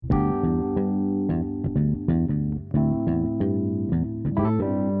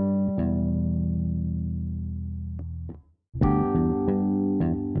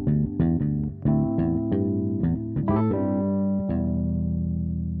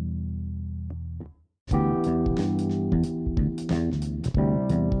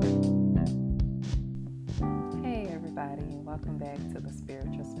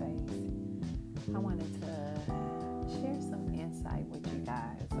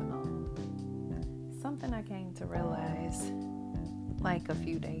something I came to realize like a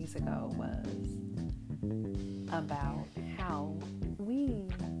few days ago was about how we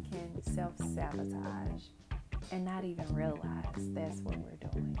can self-sabotage and not even realize that's what we're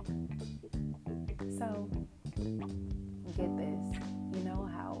doing. So, get this. You know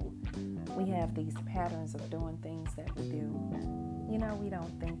how we have these patterns of doing things that we do. You know, we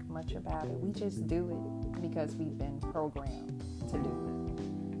don't think much about it. We just do it because we've been programmed to do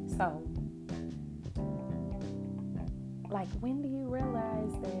it. So, like, when do you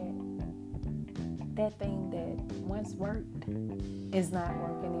realize that thing that once worked is not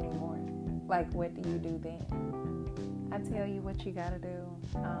working anymore? Like, what do you do then? I tell you what you gotta do.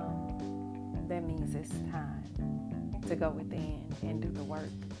 That means it's time to go within and do the work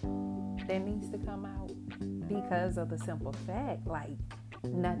that needs to come out, because of the simple fact, like,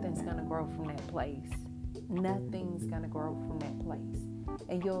 nothing's gonna grow from that place. Nothing's gonna grow from that place.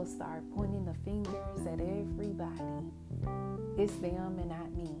 And you'll start pointing the fingers at everybody. It's them and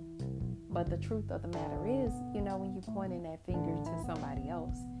not me. But the truth of the matter is, you know, when you're pointing that finger to somebody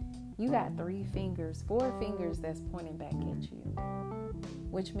else, you got 3 fingers, 4 fingers that's pointing back at you,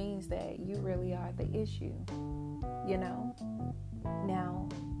 which means that you really are the issue, you know? Now,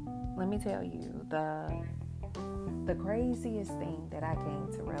 let me tell you, the craziest thing that I came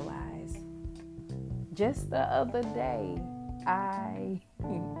to realize, just the other day, I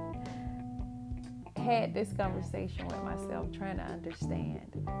had this conversation with myself, trying to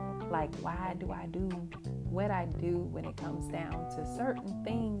understand, like, why do I do what I do when it comes down to certain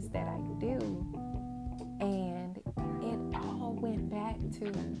things that I do. And it all went back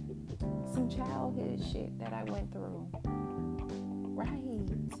to some childhood shit that I went through. Right.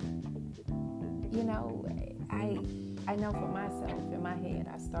 You know, I know for myself, in my head,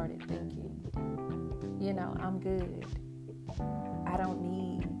 I started thinking, you know, I'm good. I don't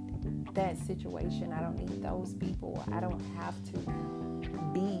need that situation. I don't need those people. I don't have to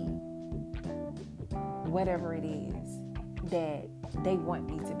be whatever it is that they want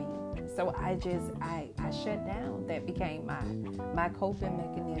me to be. So I shut down. That became my coping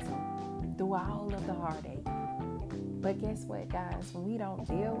mechanism through all of the heartache. But guess what, guys? When we don't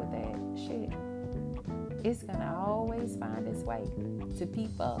deal with that shit, it's going to always find its way to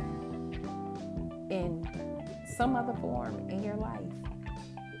peep up in some other form in your life.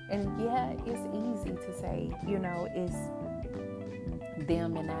 And yeah, it's easy to say, you know, it's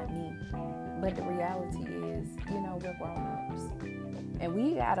them and not me. But the reality is, you know, we're grown-ups. And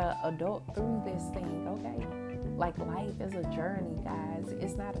we got to adult through this thing, okay? Like, life is a journey, guys.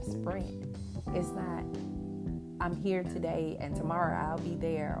 It's not a sprint. It's not, I'm here today and tomorrow I'll be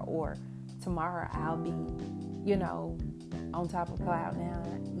there, or tomorrow I'll be, you know, on top of cloud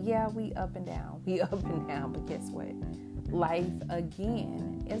nine. Yeah, we up and down. We up and down, but guess what? Life,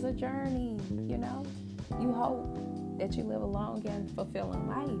 again, is a journey, you know? You hope that you live a long and fulfilling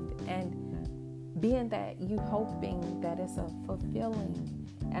life. And being that you hoping that it's a fulfilling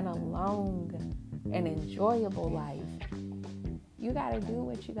and a long and enjoyable life, you got to do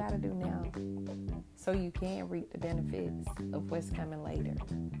what you got to do now so you can reap the benefits of what's coming later,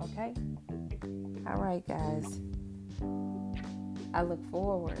 okay? All right, guys. I look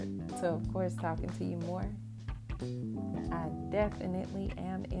forward to, of course, talking to you more. I definitely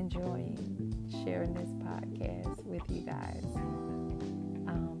am enjoying sharing this podcast with you guys.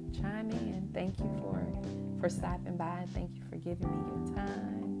 Chime in. Thank you for stopping by. Thank you for giving me your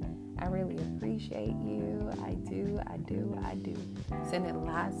time. I really appreciate you. I do. Sending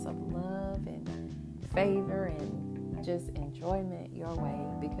lots of love and favor and just enjoyment your way,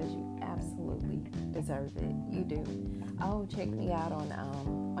 because you absolutely deserve it. You do. Oh, check me out on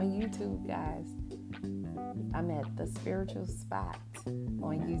YouTube, guys. I'm at The Spiritual Spot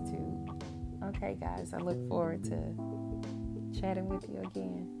on YouTube. Okay, guys, I look forward to chatting with you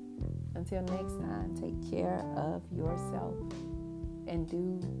again. Until next time, take care of yourself and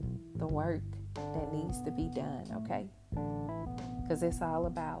do the work that needs to be done, okay? Because it's all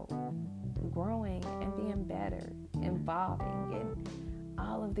about growing and being better, evolving, and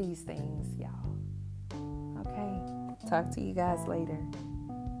all of these things, y'all. Okay, talk to you guys later.